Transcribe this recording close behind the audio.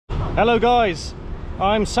Hello guys,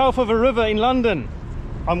 I'm south of a river in London.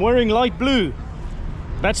 I'm wearing light blue.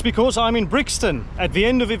 That's because I'm in Brixton, at the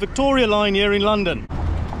end of the Victoria line here in London.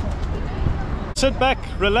 Sit back,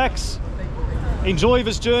 relax, enjoy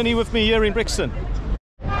this journey with me here in Brixton.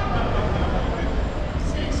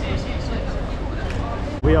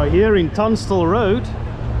 We are here in Tunstall Road,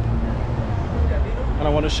 and I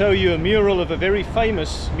want to show you a mural of a very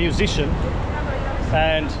famous musician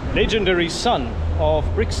and legendary son of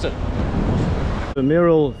Brixton. The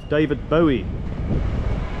mural of David Bowie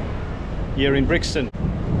here in Brixton.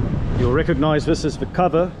 You'll recognize this as the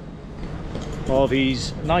cover of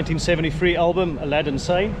his 1973 album Aladdin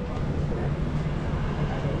Sane,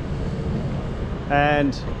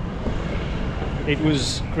 and it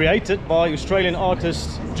was created by Australian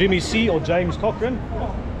artist Jimmy C, or James Cochran,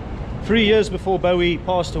 3 years before Bowie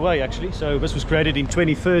passed away actually. So this was created in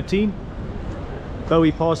 2013.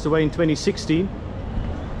 Bowie passed away in 2016,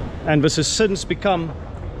 and this has since become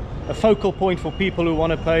a focal point for people who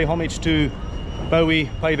want to pay homage to Bowie,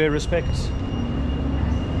 pay their respects.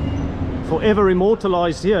 Forever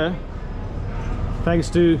immortalized here thanks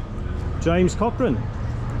to James Cochran,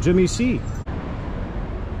 Jimmy C.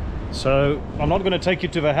 So I'm not going to take you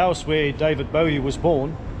to the house where David Bowie was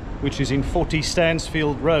born, which is in 40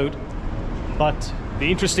 Stansfield Road, but the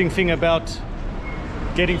interesting thing about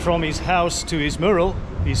getting from his house to his mural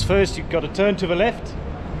is first you've got to turn to the left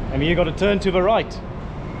and then you've got to turn to the right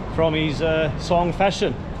from his song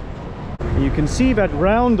Fashion. And you can see that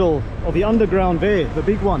roundel of the underground there, the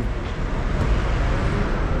big one.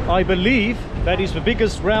 I believe that is the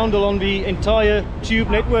biggest roundel on the entire tube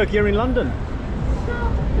network here in London,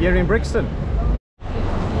 here in Brixton.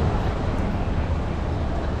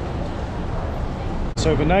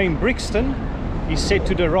 So the name Brixton is said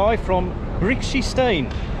to derive from Brixy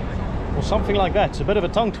Stain or something like that. It's a bit of a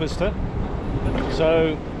tongue twister.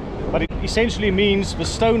 So, but it essentially means the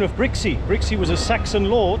stone of Brixy. Brixy was a Saxon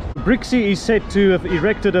lord. Brixy is said to have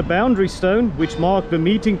erected a boundary stone which marked the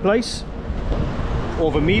meeting place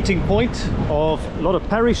or the meeting point of a lot of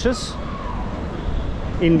parishes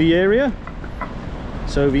in the area.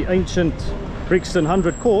 So the ancient Brixton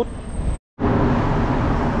 100 Court.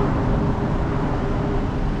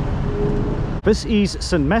 This is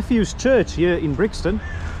St Matthew's Church here in Brixton.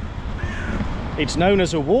 It's known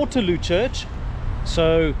as a Waterloo church.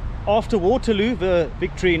 So after Waterloo, the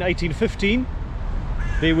victory in 1815,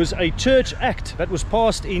 there was a church act that was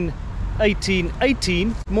passed in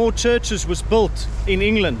 1818. More churches was built in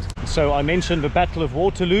England. So I mentioned the Battle of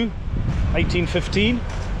Waterloo, 1815.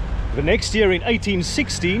 The next year in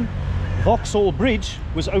 1816, Vauxhall Bridge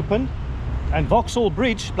was opened, and Vauxhall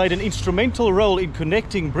Bridge played an instrumental role in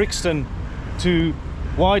connecting Brixton to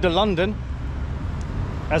wider London.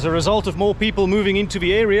 As a result of more people moving into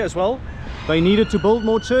the area as well, they needed to build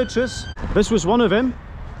more churches. This was one of them,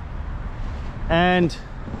 and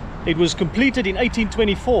it was completed in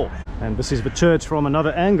 1824. And this is the church from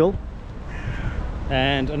another angle.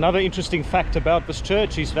 And another interesting fact about this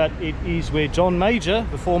church is that it is where John Major,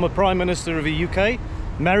 the former Prime Minister of the UK,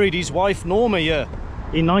 married his wife Norma here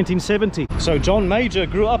in 1970. So John Major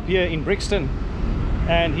grew up here in Brixton,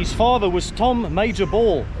 and his father was Tom Major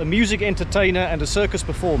Ball, a music entertainer and a circus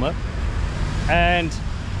performer. And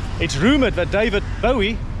it's rumoured that David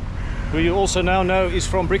Bowie, who you also now know is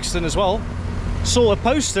from Brixton as well, saw a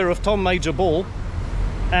poster of Tom Major Ball,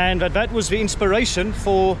 and that was the inspiration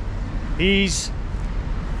for his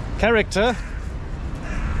character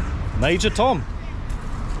Major Tom.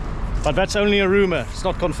 But that's only a rumour, it's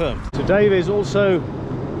not confirmed. Today there's also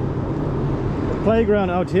a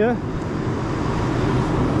playground out here,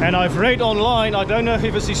 and I've read online, I don't know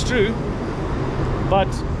if this is true, but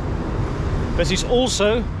this is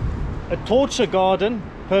also a torture garden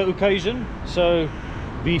per occasion. So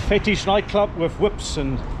the fetish nightclub with whips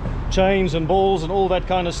and chains and balls and all that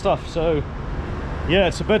kind of stuff. So yeah,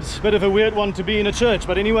 it's a bit of a weird one to be in a church,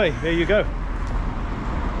 but anyway, there you go.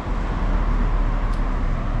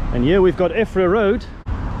 And here we've got Afro Road,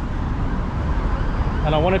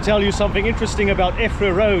 and I want to tell you something interesting about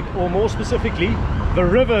Afro Road, or more specifically the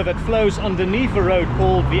river that flows underneath the road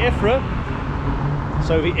called the Afro.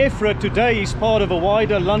 So the Afro today is part of a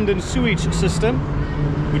wider London sewage system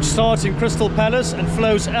which starts in Crystal Palace and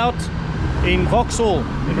flows out in Vauxhall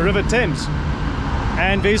in the River Thames.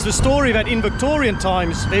 And there's the story that in Victorian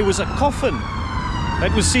times there was a coffin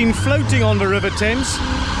that was seen floating on the River Thames,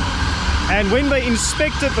 and when they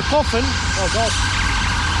inspected the coffin, oh god,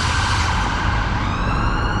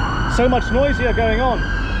 so much noise here going on,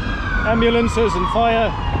 ambulances and fire,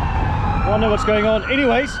 wonder what's going on.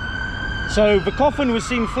 Anyways, so the coffin was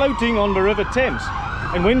seen floating on the River Thames,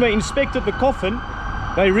 and when they inspected the coffin,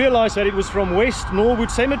 they realized that it was from West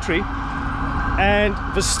Norwood Cemetery, and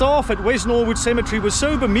the staff at West Norwood Cemetery was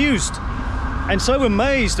so bemused and so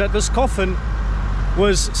amazed that this coffin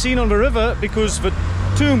was seen on the river because the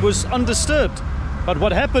tomb was undisturbed. But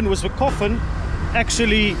what happened was the coffin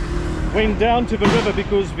actually went down to the river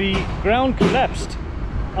because the ground collapsed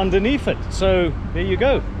underneath it. So there you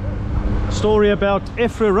go. Story about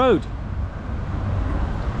Afro Road.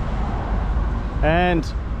 And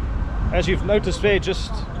as you've noticed there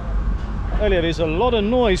just earlier, there's a lot of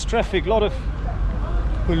noise, traffic, a lot of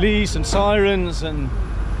police and sirens and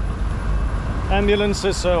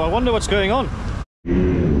ambulances, so I wonder what's going on.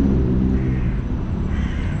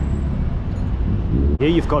 Here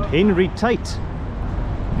you've got Henry Tate,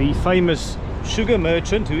 the famous sugar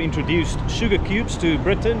merchant who introduced sugar cubes to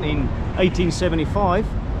Britain in 1875,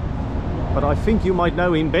 but I think you might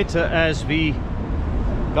know him better as the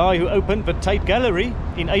guy who opened the Tate Gallery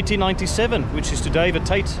in 1897, which is today the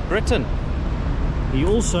Tate Britain. He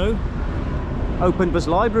also opened this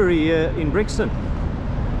library here in Brixton.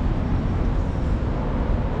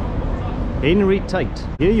 Henry Tate.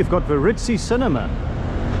 Here you've got the Ritzy cinema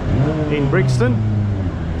in Brixton,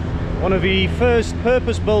 one of the first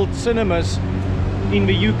purpose-built cinemas in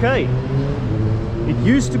the UK. It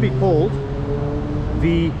used to be called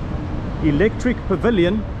the Electric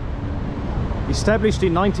Pavilion, established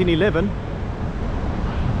in 1911.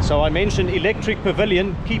 So I mentioned Electric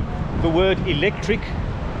Pavilion. Keep the word electric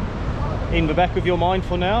in the back of your mind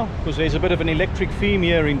for now, because there's a bit of an electric theme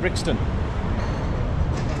here in Brixton.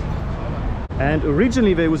 And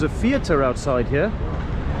originally there was a theatre outside here,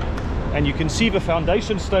 and you can see the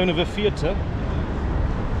foundation stone of a theatre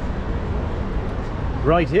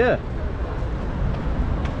right here.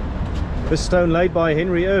 This stone laid by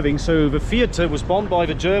Henry Irving. So the theatre was bombed by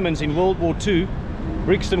the Germans in World War II.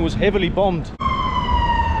 Brixton was heavily bombed.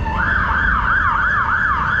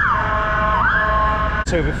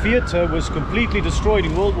 So the theatre was completely destroyed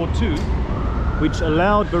in World War II, which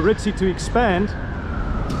allowed the Ritzy to expand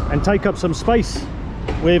and take up some space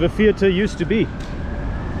where the theatre used to be.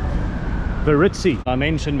 The Ritzy. I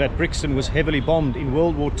mentioned that Brixton was heavily bombed in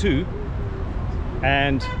World War II,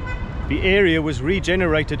 and the area was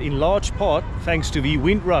regenerated in large part thanks to the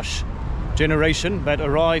Windrush generation that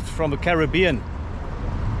arrived from the Caribbean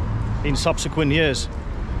in subsequent years.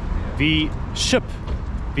 The ship,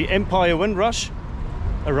 the Empire Windrush,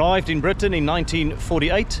 arrived in Britain in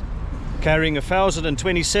 1948, carrying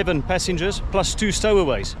 1,027 passengers plus 2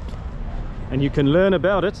 stowaways. And you can learn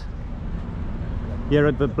about it here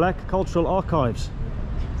at the Black Cultural Archives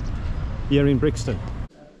here in Brixton.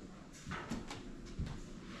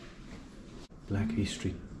 Black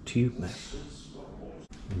History tube map.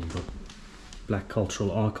 And you've got Black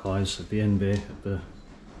Cultural Archives at the end there at the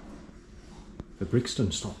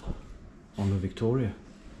Brixton stop on the Victoria.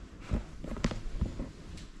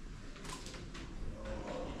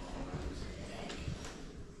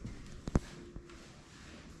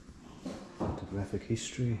 Photographic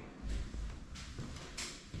history.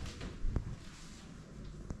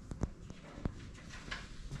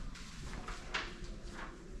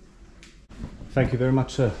 Thank you very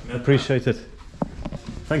much, sir. Appreciate it.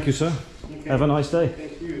 Thank you, sir. Okay. Have a nice day.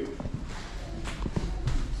 Thank you.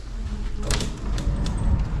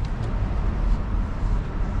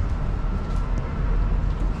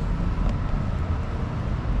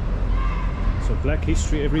 So Black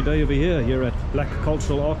History every day over here at Black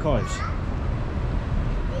Cultural Archives.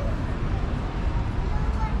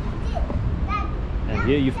 And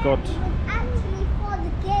here you've got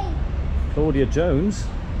Claudia Jones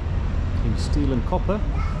in steel and copper.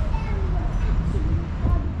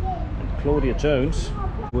 And Claudia Jones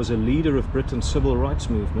was a leader of Britain's civil rights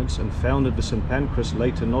movements and founded the St Pancras,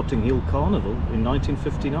 later Notting Hill Carnival in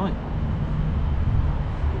 1959.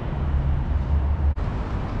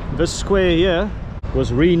 This square here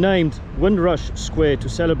was renamed Windrush Square to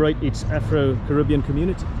celebrate its Afro-Caribbean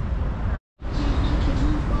community.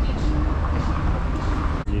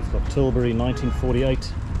 You've got Tilbury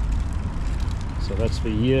 1948. So that's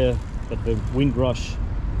the year that the Windrush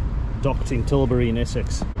docked in Tilbury in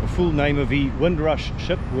Essex. The full name of the Windrush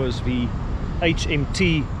ship was the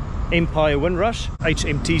HMT Empire Windrush.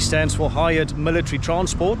 HMT stands for Hired Military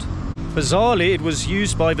Transport. Bizarrely, it was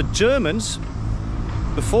used by the Germans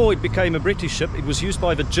before it became a British ship. It was used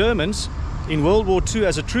by the Germans in World War II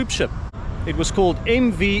as a troop ship. It was called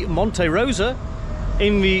MV Monte Rosa.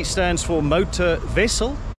 MV stands for motor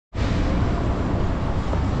vessel.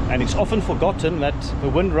 And it's often forgotten that the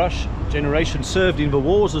Windrush generation served in the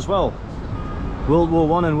wars as well. World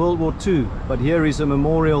War I and World War II. But here is a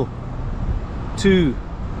memorial to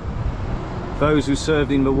those who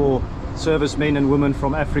served in the war. servicemen and women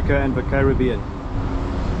from Africa and the Caribbean.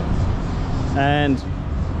 And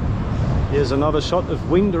here's another shot of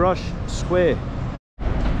Windrush Square.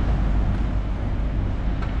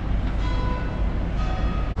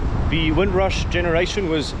 The Windrush generation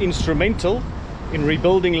was instrumental in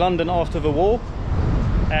rebuilding London after the war,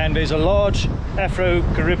 and there's a large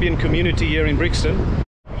Afro-Caribbean community here in Brixton.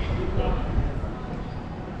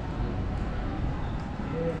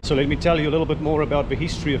 So let me tell you a little bit more about the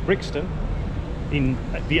history of Brixton. In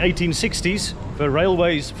the 1860s, the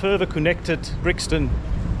railways further connected Brixton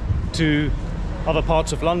to other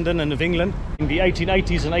parts of London and of England. In the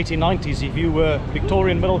 1880s and 1890s, if you were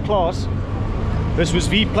Victorian middle class, this was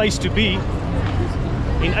the place to be.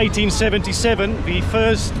 In 1877, the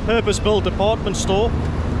first purpose-built department store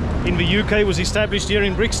in the UK was established here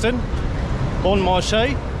in Brixton, Bon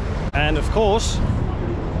Marché. And of course,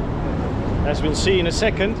 as we'll see in a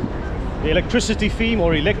second, the electricity theme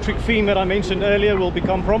or electric theme that I mentioned earlier will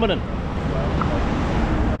become prominent.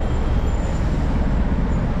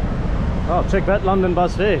 Oh, check that London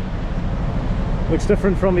bus there. Looks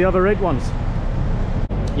different from the other red ones.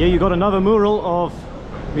 Here you got another mural of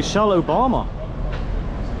Michele Obama,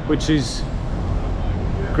 which is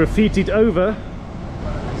graffitied over,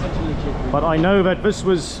 but I know that this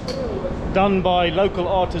was done by local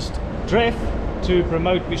artist Dreff to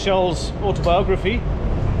promote Michele's autobiography,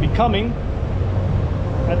 Becoming,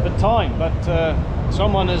 at the time, but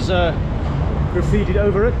someone has graffitied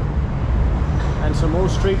over it, and some more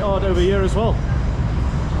street art over here as well.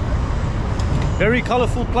 Very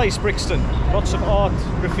colourful place, Brixton. Lots of art,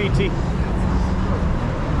 graffiti.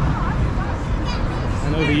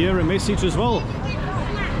 And over here a message as well.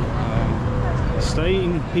 Stay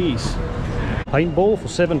in peace. Paintball for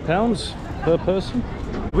 £7 per person.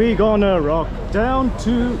 We're gonna rock down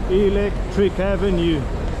to Electric Avenue.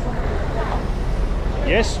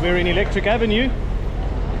 Yes, we're in Electric Avenue,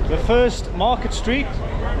 the first market street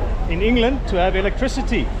in England to have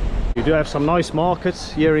electricity. You do have some nice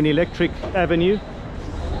markets here in Electric Avenue.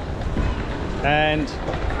 And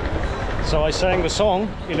so I sang the song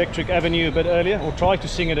Electric Avenue a bit earlier, or tried to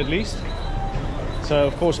sing it at least. So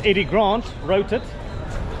of course Eddie Grant wrote it.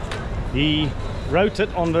 He wrote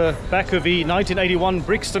it on the back of the 1981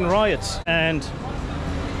 Brixton riots, and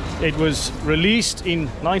it was released in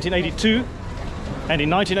 1982, and in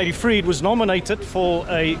 1983 it was nominated for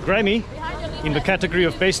a Grammy in the category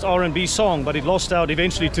of Best R&B Song, but it lost out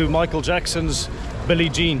eventually to Michael Jackson's Billie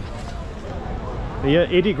Jean. Yeah,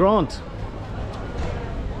 Eddie Grant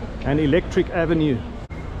and Electric Avenue.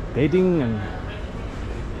 Bedding and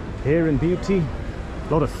hair and beauty.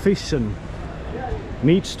 A lot of fish and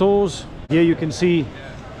meat stores. Here you can see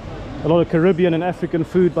a lot of Caribbean and African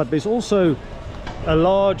food, but there's also a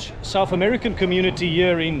large South American community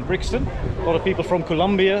here in Brixton. A lot of people from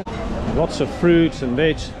Colombia. Lots of fruits and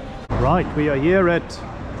veg. Right, we are here at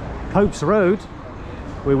Pope's Road,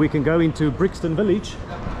 where we can go into Brixton Village.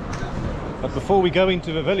 But before we go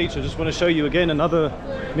into the village, I just want to show you again another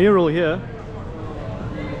mural here.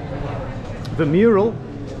 The mural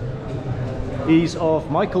is of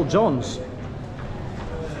Michael Johns,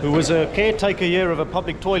 who was a caretaker here of a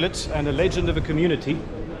public toilets and a legend of a community,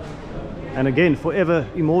 and again forever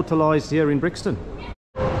immortalized here in Brixton.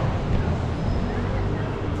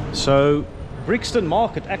 So Brixton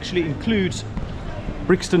Market actually includes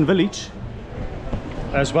Brixton Village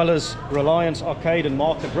as well as Reliance Arcade and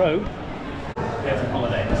Market Row.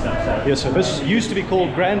 Yes, so this used to be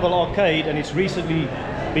called Granville Arcade, and it's recently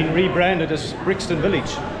been rebranded as Brixton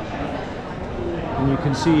Village. And you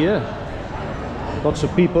can see here lots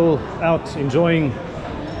of people out enjoying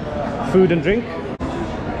food and drink.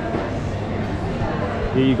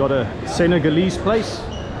 Here you got a Senegalese place.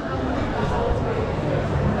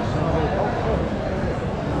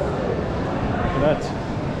 Look at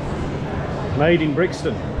that. Made in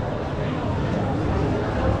Brixton.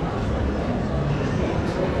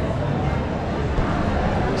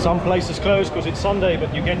 Some places closed because it's Sunday,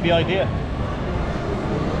 but you get the idea.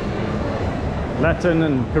 Latin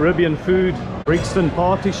and Caribbean food. Brixton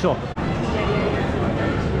Party Shop.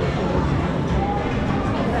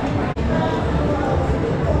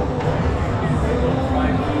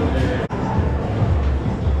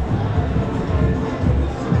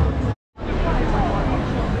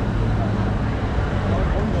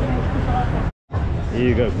 Here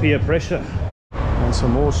you go, peer pressure. And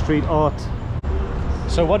some more street art.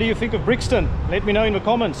 So what do you think of Brixton? Let me know in the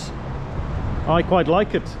comments. I quite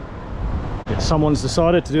like it. If someone's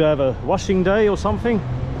decided to have a washing day or something.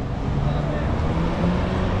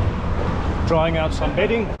 Trying out some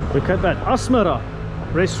bedding. Look at that, Asmara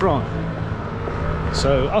restaurant.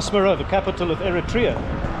 So Asmara, the capital of Eritrea.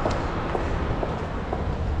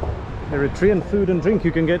 Eritrean food and drink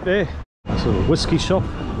you can get there. It's a little whiskey shop.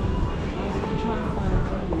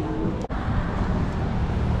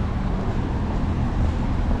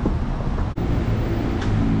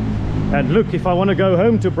 And look, if I want to go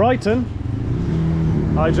home to Brighton,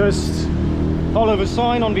 I just follow the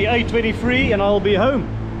sign on the A23 and I'll be home.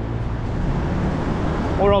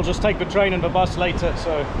 Or I'll just take the train and the bus later,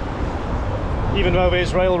 so even though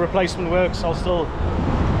there's rail replacement works, I'll still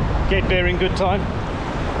get there in good time.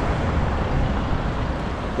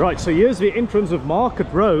 Right, so here's the entrance of Market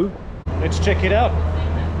Row. Let's check it out.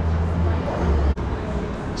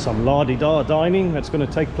 Some la-di-da dining that's going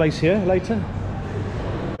to take place here later.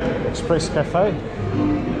 Express Cafe.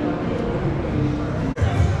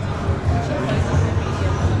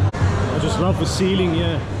 I just love the ceiling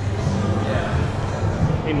here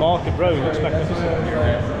in Market Row. It looks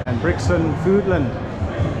magnificent. And Brixton Foodland.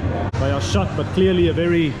 They are shut, but clearly a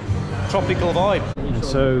very tropical vibe. And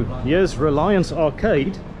so here's Reliance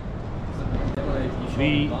Arcade,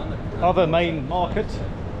 the other main market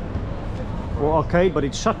or arcade, but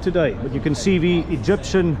it's shut today. But you can see the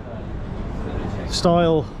Egyptian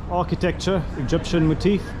style architecture, Egyptian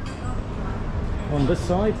motif on this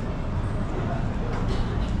side.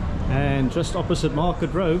 And just opposite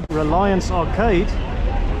Market Row, Reliance Arcade,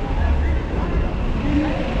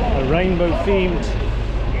 a rainbow themed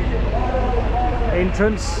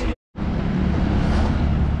entrance.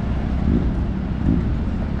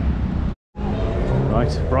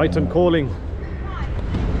 Right, Brighton calling.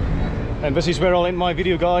 And this is where I'll end my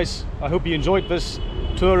video, guys. I hope you enjoyed this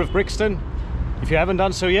tour of Brixton. If you haven't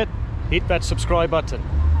done so yet, hit that subscribe button.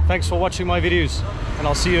 Thanks for watching my videos, and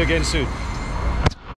I'll see you again soon.